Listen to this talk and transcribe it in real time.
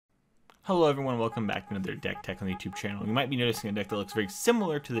Hello everyone, welcome back to another deck tech on the YouTube channel. You might be noticing a deck that looks very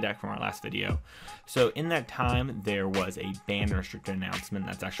similar to the deck from our last video. So in that time, there was a ban restricted announcement.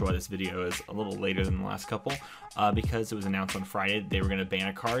 That's actually why this video is a little later than the last couple, because it was announced on Friday that they were going to ban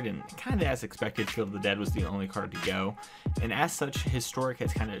a card, and kind of as expected, Field of the Dead was the only card to go. And as such, Historic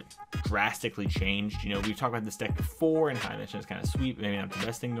has kind of drastically changed. You know, we've talked about this deck before and how I mentioned it's kind of sweet, maybe not the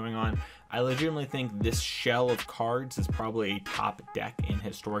best thing going on. I legitimately think this shell of cards is probably a top deck in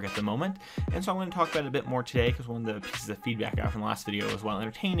Historic at the moment. And so I'm going to talk about it a bit more today, because one of the pieces of feedback I got from the last video was, while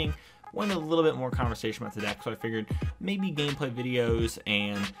entertaining, wanted a little bit more conversation about the deck. So I figured maybe gameplay videos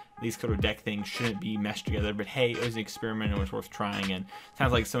and these sort of deck things shouldn't be meshed together, but hey, it was an experiment and it was worth trying, and it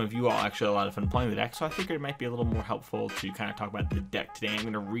sounds like some of you all actually had a lot of fun playing the deck, so I figured it might be a little more helpful to kind of talk about the deck today. I'm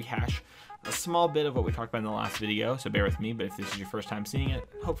going to rehash a small bit of what we talked about in the last video, so bear with me, but if this is your first time seeing it,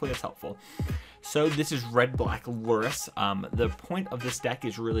 hopefully it's helpful. So this is red-black Lurrus. The point of this deck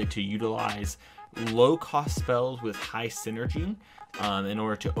is really to utilize low-cost spells with high synergy in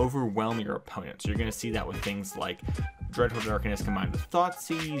order to overwhelm your opponent. So you're going to see that with things like Dreadful Darkness combined with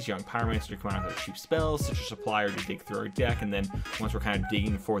Thoughtseize, Young Pyromancer combined with cheap spells, Citrus Supplier to dig through our deck, and then once we're kind of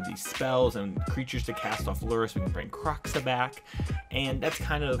digging for these spells and creatures to cast off Lurrus, we can bring Croxa back, and that's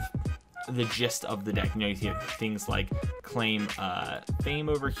kind of the gist of the deck. You know, you see things like claim fame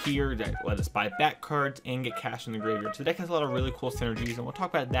over here that let us buy back cards and get cash in the graveyard. So the deck has a lot of really cool synergies, and we'll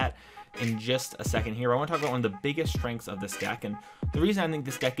talk about that in just a second here. I want to talk about one of the biggest strengths of this deck, and the reason I think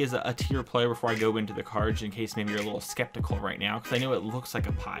this deck is a tier player before I go into the cards, in case maybe you're a little skeptical right now, because I know it looks like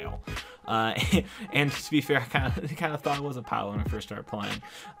a pile. And to be fair, I kind of thought it was a pile when I first started playing,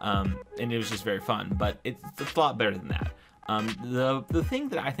 and it was just very fun, but it's a lot better than that. The thing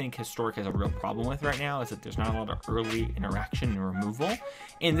that I think Historic has a real problem with right now is that there's not a lot of early interaction and removal,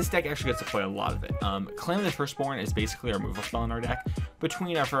 and this deck actually gets to play a lot of it. Claim of the Firstborn is basically our removal spell in our deck.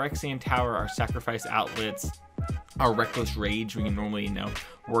 Between our Phyrexian Tower, our Sacrifice Outlets, our Reckless Rage, we can normally, you know,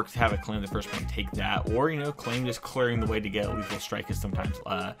 work to have a Claim of the Firstborn take that, or, you know, Claim just clearing the way to get a Lethal Strike is sometimes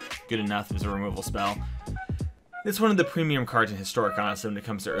good enough as a removal spell. It's one of the premium cards in Historic, honestly, when it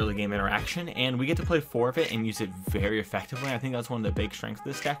comes to early game interaction, and we get to play 4 of it and use it very effectively. I think that's one of the big strengths of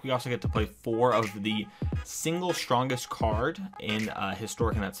this deck. We also get to play 4 of the single strongest card in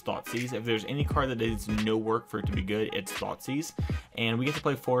Historic, and that's Thoughtseize. If there's any card that needs no work for it to be good, it's Thoughtseize, and we get to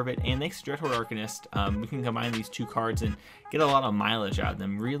play 4 of it. And thanks to Dreadful Arcanist, we can combine these 2 cards and get a lot of mileage out of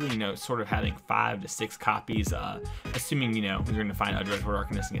them. Really, you know, sort of having 5 to 6 copies, assuming, you know, you're going to find a Dreadful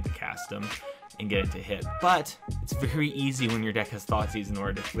Arcanist and get to cast them and get it to hit. But it's very easy when your deck has Thoughtseize in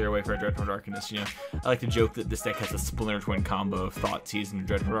order to clear away for a Dreadful Arcanist. You know, I like to joke that this deck has a Splinter Twin combo of Thoughtseize and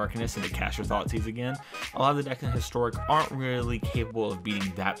Dreadful Arcanist, and to cast your Thoughtseize again. A lot of the decks in Historic aren't really capable of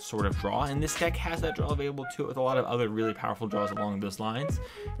beating that sort of draw, and this deck has that draw available to it with a lot of other really powerful draws along those lines.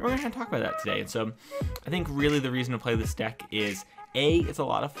 And we're going to talk about that today. And so I think really the reason to play this deck is, A, it's a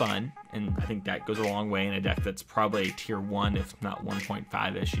lot of fun, and I think that goes a long way in a deck that's probably a tier 1, if not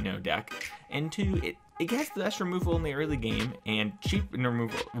 1.5-ish, you know, deck. And 2, it gets the best removal in the early game, and cheap in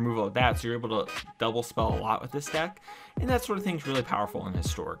removal of that, so you're able to double spell a lot with this deck, and that sort of thing's really powerful in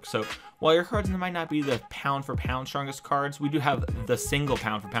Historic. So while your cards might not be the pound for pound strongest cards, we do have the single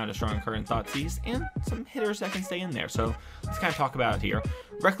pound for pound strong card in Thoughtseize, and some hitters that can stay in there. So let's kind of talk about it here.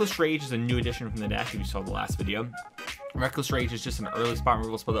 Reckless Rage is a new addition from the deck, if you saw the last video. Reckless Rage is just an early spot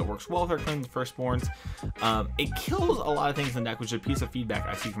removal spell that works well with our Claim of the Firstborns. It kills a lot of things in the deck, which is a piece of feedback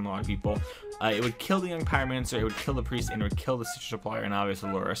I see from a lot of people. It would kill the Young Pyromancer, it would kill the Priest, and it would kill the Citrus Supplier, and obviously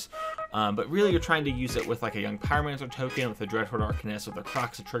Lurrus. But really, you're trying to use it with like a Young Pyromancer token, with a Dreadful Arcanist, with a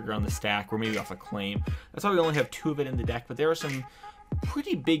Croxa trigger on the stack, or maybe off a Claim. That's why we only have 2 of it in the deck, but there are some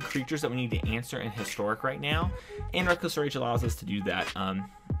pretty big creatures that we need to answer in Historic right now, and Reckless Rage allows us to do that.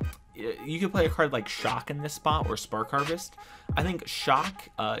 You could play a card like Shock in this spot, or Spark Harvest. I think Shock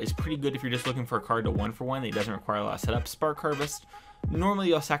is pretty good if you're just looking for a card to 1-for-1 that doesn't require a lot of setup. Spark Harvest, normally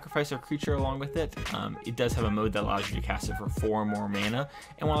you'll sacrifice a creature along with it. It does have a mode that allows you to cast it for 4 more mana,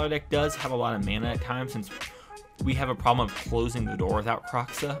 and while our deck does have a lot of mana at times, since we have a problem of closing the door without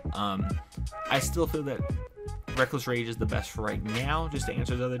Croxa, I still feel that Reckless Rage is the best for right now, just to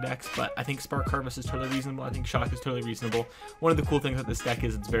answer the other decks, but I think Spark Harvest is totally reasonable. I think Shock is totally reasonable. One of the cool things with this deck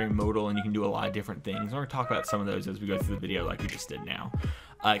is it's very modal, and you can do a lot of different things. We're going to talk about some of those as we go through the video like we just did now.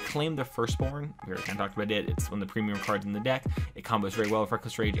 Claim the Firstborn, we already kind of talked about it. It's one of the premium cards in the deck. It combos very well with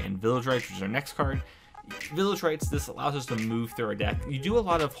Reckless Rage and Village Rites, which is our next card. Village Rites, this allows us to move through our deck. You do a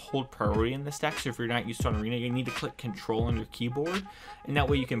lot of hold priority in this deck, so if you're not used to an arena, you need to click Control on your keyboard, and that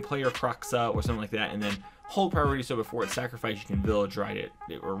way you can play your Croxa or something like that, and then hold priority, so before it's sacrificed, you can Village Rite it,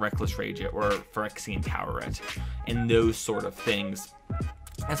 or Reckless Rage it, or Phyrexian Tower it, and those sort of things.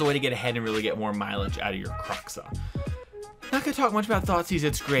 as a way to get ahead and really get more mileage out of your Croxa. Not going to talk much about Thoughtseize.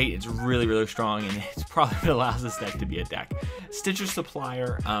 It's great. It's really, really strong, and it's probably what allows this deck to be a deck. Stitcher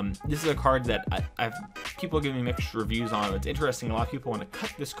Supplier. This is a card that I've people giving me mixed reviews on. It's interesting. A lot of people want to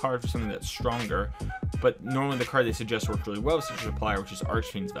cut this card for something that's stronger, but normally the card they suggest works really well with Stitcher Supplier, which is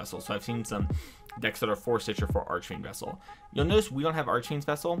Archfiend's Vessel. So I've seen some decks that are 4 Stitcher for Archfiend Vessel. You'll notice we don't have Archfiend's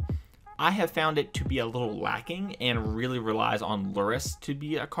Vessel. I have found it to be a little lacking and really relies on Lurrus to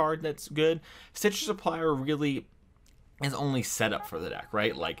be a card that's good. Stitcher Supplier really is only set up for the deck,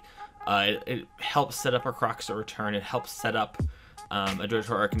 right? Like, it helps set up a Croxa return. It helps set up a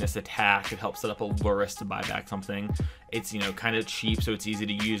Dreadhorde Arcanist attack. It helps set up a Lurrus to buy back something. It's, you know, kind of cheap, so it's easy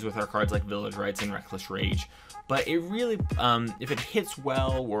to use with our cards like Village Rites and Reckless Rage. But it really, if it hits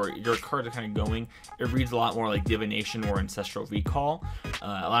well or your cards are kind of going, it reads a lot more like Divination or Ancestral Recall,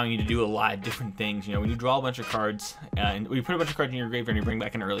 allowing you to do a lot of different things. You know, when you draw a bunch of cards, and when you put a bunch of cards in your graveyard and you bring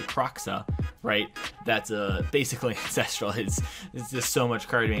back an early Croxa, right, that's basically Ancestral. It's just so much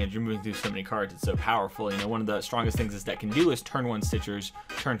card advantage. You're moving through so many cards. It's so powerful. You know, one of the strongest things this deck can do is turn 1 Stitchers,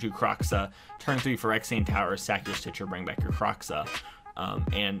 turn 2 Croxa, turn 3 Phyrexian Towers, sack your Stitcher, bring back your Croxa.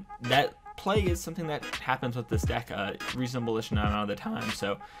 And that play is something that happens with this deck a reasonable-ish amount of the time,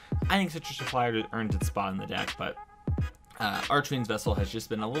 so I think Stitcher Supplier earns its spot in the deck, but Archfiend's Vessel has just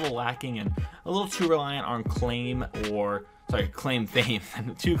been a little lacking and a little too reliant on Claim Fame.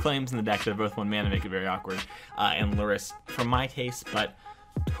 2 claims in the deck that are both 1 mana make it very awkward, and Lurrus for my taste, but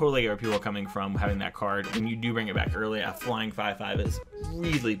totally where people are coming from having that card. When you do bring it back early, a flying 5/5 is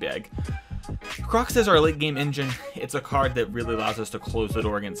really big. Croxa is our late game engine. It's a card that really allows us to close the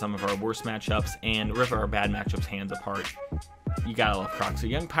door against some of our worst matchups and rip our bad matchups hands apart. You gotta love Croxa.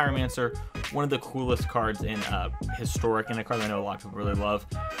 Young Pyromancer, one of the coolest cards in Historic, and a card I know a lot of people really love.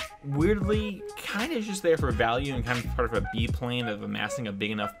 Weirdly, kind of just there for value and kind of part of a B plan of amassing a big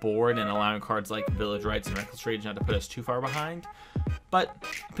enough board and allowing cards like Village Rites and Reckless Rage not to put us too far behind. But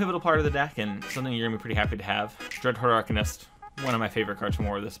a pivotal part of the deck and something you're gonna be pretty happy to have. Dreadhorde Arcanist, one of my favorite cards from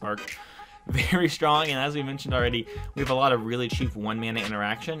War of the Spark. Very strong, and as we mentioned already, we have a lot of really cheap 1 mana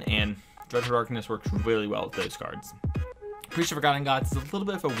interaction, and Dreadhorde Arcanist works really well with those cards. Priest of Forgotten Gods is a little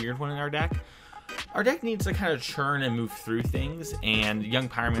bit of a weird one in our deck. Our deck needs to kind of churn and move through things, and Young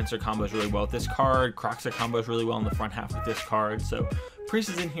Pyromancer combos really well with this card. Croxa combos really well in the front half with this card, so Priest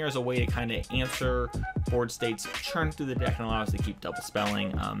is in here as a way to kind of answer board states, churn through the deck, and allow us to keep double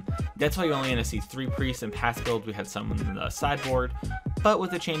spelling. That's why you're only going to see 3 Priests. In past builds, we had some in the sideboard, but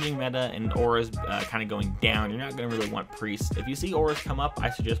with the changing meta and auras kind of going down, you're not going to really want Priests. If you see auras come up, I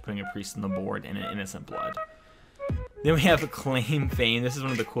suggest putting a Priest on the board and an Innocent Blood. Then we have Claim Fame. This is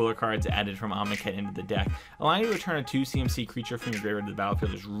one of the cooler cards added from Amonkhet into the deck. Allowing you to return a 2 CMC creature from your graveyard to the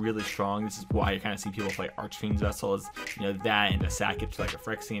battlefield is really strong. This is why you kind of see people play Archfiend's Vessel, is, you know, that and a sack it to like a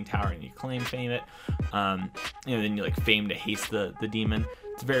Phyrexian Tower and you Claim Fame it. You know, then you like Fame to haste the demon.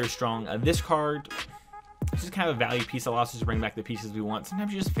 It's very strong. This card, it's just kind of a value piece, allows us to bring back the pieces we want.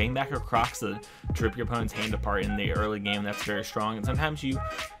 Sometimes you just Fame back your Croxa to rip your opponent's hand apart in the early game. That's very strong. And sometimes you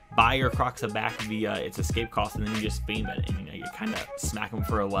buy your Croxa back via its escape cost, and then you just Fame it, and you know, you kind of smack them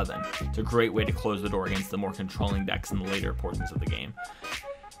for 11. It's a great way to close the door against the more controlling decks in the later portions of the game.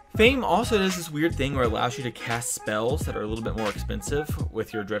 Fame also does this weird thing where it allows you to cast spells that are a little bit more expensive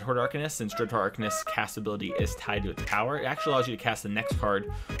with your Dreadhorde Arcanist. Since Dreadhorde Arcanist's cast ability is tied to its power, it actually allows you to cast the next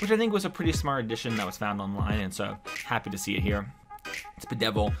card, which I think was a pretty smart addition that was found online, and so happy to see it here. It's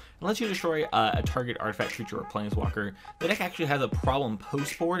Bedevil. It lets you destroy a target artifact, creature, or planeswalker. The deck actually has a problem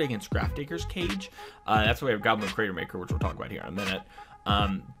post board against Grafdigger's Cage. That's why we have Goblin Crater Maker, which we'll talk about here in a minute.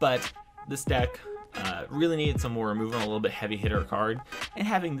 But this deck really needed some more removal, a little bit heavy hitter card, and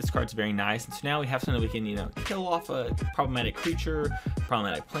having this card's very nice. And so now we have something we can, you know, kill off a problematic creature,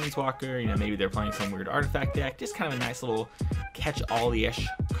 problematic planeswalker. You know, maybe they're playing some weird artifact deck. Just kind of a nice little catch-all-ish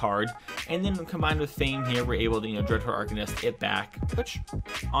card. And then combined with Fame here, we're able to, you know, Dreadhorde Arcanist it back, which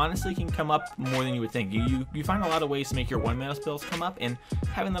honestly can come up more than you would think. You find a lot of ways to make your 1 mana spells come up, and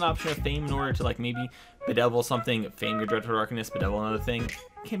having that option of Fame in order to like maybe Bedevil something, Fame your Dreadhorde Arcanist, Bedevil another thing,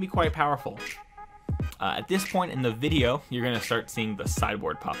 can be quite powerful. At this point in the video, you're going to start seeing the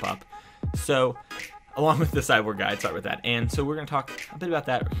sideboard pop up. So, along with the sideboard guide, start with that. And so we're going to talk a bit about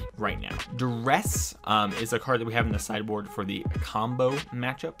that right now. Duress is a card that we have in the sideboard for the combo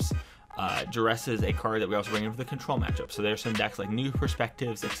matchups. Duress is a card that we also bring in for the control matchup. So there's some decks like New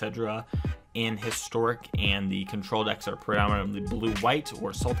Perspectives, etc. in Historic, and the control decks are predominantly blue-white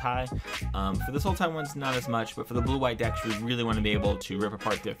or Sultai. For the Sultai ones, not as much, but for the blue-white decks, we really want to be able to rip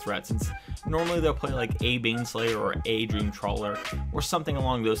apart their threats, since normally they'll play like a Baneslayer or a Dream Trawler or something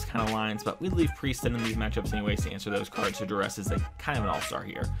along those kind of lines, but we leave Priest in these matchups anyways to answer those cards, so Duress is like kind of an all-star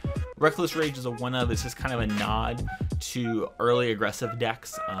here. Reckless Rage is a one-of. It's just kind of a nod to early aggressive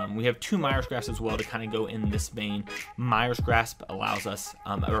decks. We have 2 Mire's Grasp as well to kind of go in this vein. Mire's Grasp allows us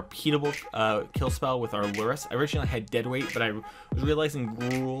a repeatable kill spell with our Lurrus. I originally had Deadweight, but I was realizing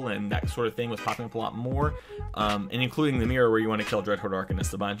Gruel and that sort of thing was popping up a lot more, and including the mirror where you want to kill Dreadhorde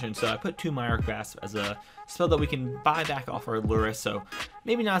Arcanist a bunch. And so I put 2 Mire's Grasp as a spell that we can buy back off our Lurrus, so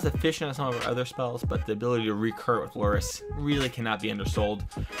maybe not as efficient as some of our other spells, but the ability to recur with Lurrus really cannot be undersold.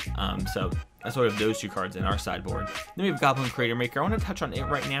 So that's why we have those 2 cards in our sideboard. Then we have Goblin Crater Maker. I want to touch on it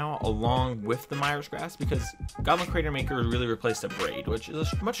right now along with the Mire's Grasp, because Goblin Crater Maker really replaced a Braid, which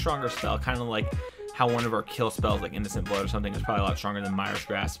is a much stronger spell, kind of like how one of our kill spells like Innocent Blood or something is probably a lot stronger than Mire's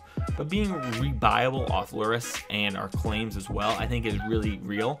Grasp. But being rebuyable off Lurrus and our claims as well, I think is really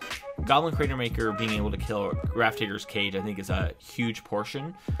real. Goblin Crater Maker being able to kill Grafdigger's Cage, I think, is a huge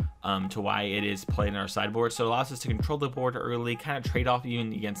portion to why it is played in our sideboard. So it allows us to control the board early, kind of trade off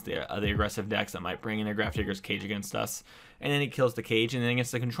even against the aggressive decks that might bring in a Grafdigger's Cage against us, and then it kills the cage. And then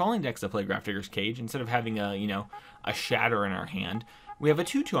against the controlling decks that play Grafdigger's Cage, instead of having a Shatter in our hand, we have a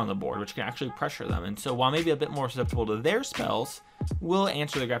 2/2 on the board, which can actually pressure them. And so while maybe a bit more susceptible to their spells, we'll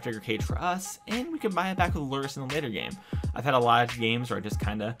answer the Grafdigger Cage for us, and we can buy it back with Lurrus in the later game. I've had a lot of games where I just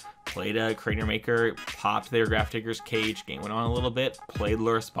kind of played a Crater Maker, popped their Grafdigger's Cage, game went on a little bit, played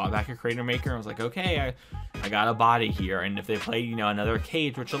Lurrus, bought back a Crater Maker, and I was like, okay, I got a body here. And if they played, another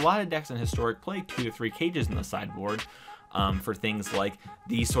cage, which a lot of decks in Historic play 2 to 3 cages in the sideboard, for things like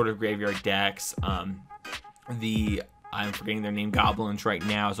these sort of graveyard decks, I'm forgetting their name, Goblins right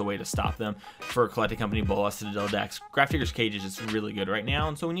now as a way to stop them. For Collected Company, Bola, Citadel decks, Grafdigger's Cage is just really good right now,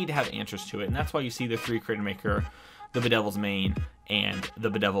 and so we need to have answers to it, and that's why you see the 3 Crater Maker, the Bedevil's Mane, and the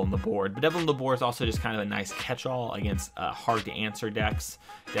Bedevil on the board. Bedevil on the board is also just kind of a nice catch-all against hard-to-answer decks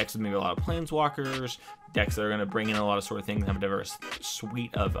with maybe a lot of Planeswalkers, decks that are going to bring in a lot of sort of things, and have a diverse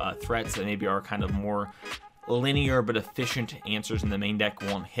suite of threats that maybe are kind of more linear but efficient answers in the main deck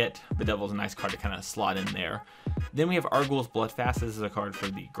won't hit. Bedevil's a nice card to kind of slot in there. Then we have Arguel's Bloodfast. This is a card for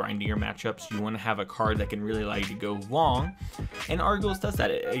the grindier matchups. You want to have a card that can really allow you to go long, and Arguel's does that.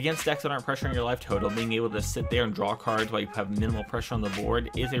 Against decks that aren't pressuring your life total, being able to sit there and draw cards while you have minimal pressure on the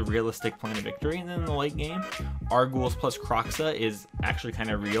board is a realistic plan of victory. And then in the late game, Arguel's plus Kroxa is actually kind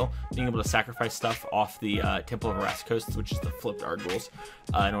of real. Being able to sacrifice stuff off the Temple of Erascos, which is the flipped Arguel's,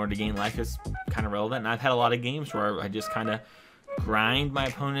 in order to gain life is kind of relevant. And I've had a lot of games where I just kind of grind my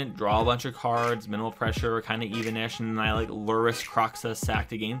opponent, draw a bunch of cards, minimal pressure, kind of evenish, and then I like Lurrus, Kroxa, sack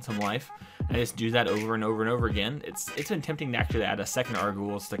to gain some life. And I just do that over and over and over again. It's been tempting to actually add a second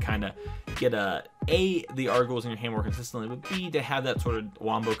Arguel's to kind of get the Arguel's in your hand more consistently, but B, to have that sort of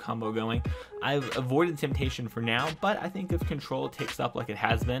wombo combo going. I've avoided temptation for now, but I think if control takes up like it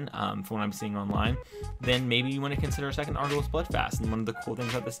has been, from what I'm seeing online, then maybe you want to consider a second Arguel's Bloodfast. And one of the cool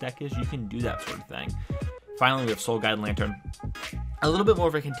things about this deck is you can do that sort of thing. Finally, we have Soul Guide Lantern. A little bit more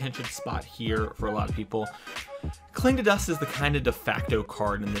of a contentious spot here for a lot of people. Cling to Dust is the kind of de facto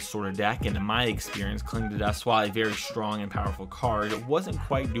card in this sort of deck, and in my experience, Cling to Dust, while a very strong and powerful card, wasn't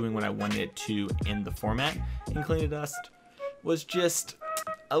quite doing what I wanted it to in the format. And Cling to Dust was just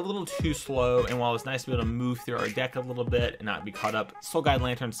a little too slow, and while it's nice to be able to move through our deck a little bit and not be caught up, Soul Guide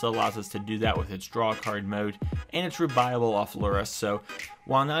Lantern still allows us to do that with its draw card mode, and it's rebuyable off Lurrus. So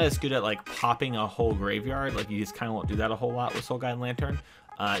while not as good at like popping a whole graveyard, like you just kind of won't do that a whole lot with Soul Guide Lantern,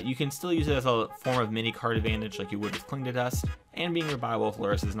 you can still use it as a form of mini card advantage like you would with Cling to Dust, and being rebuyable with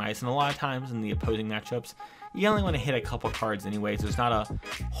Lurrus is nice. And a lot of times in the opposing matchups, you only want to hit a couple cards anyways. There's not a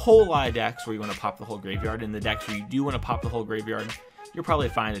whole lot of decks where you want to pop the whole graveyard. In the decks where you do want to pop the whole graveyard, you're probably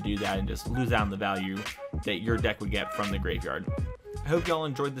fine to do that and just lose out on the value that your deck would get from the graveyard. I hope y'all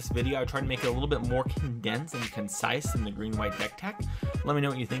enjoyed this video. I tried to make it a little bit more condensed and concise in the green-white deck tech. Let me know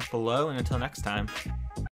what you think below, and until next time.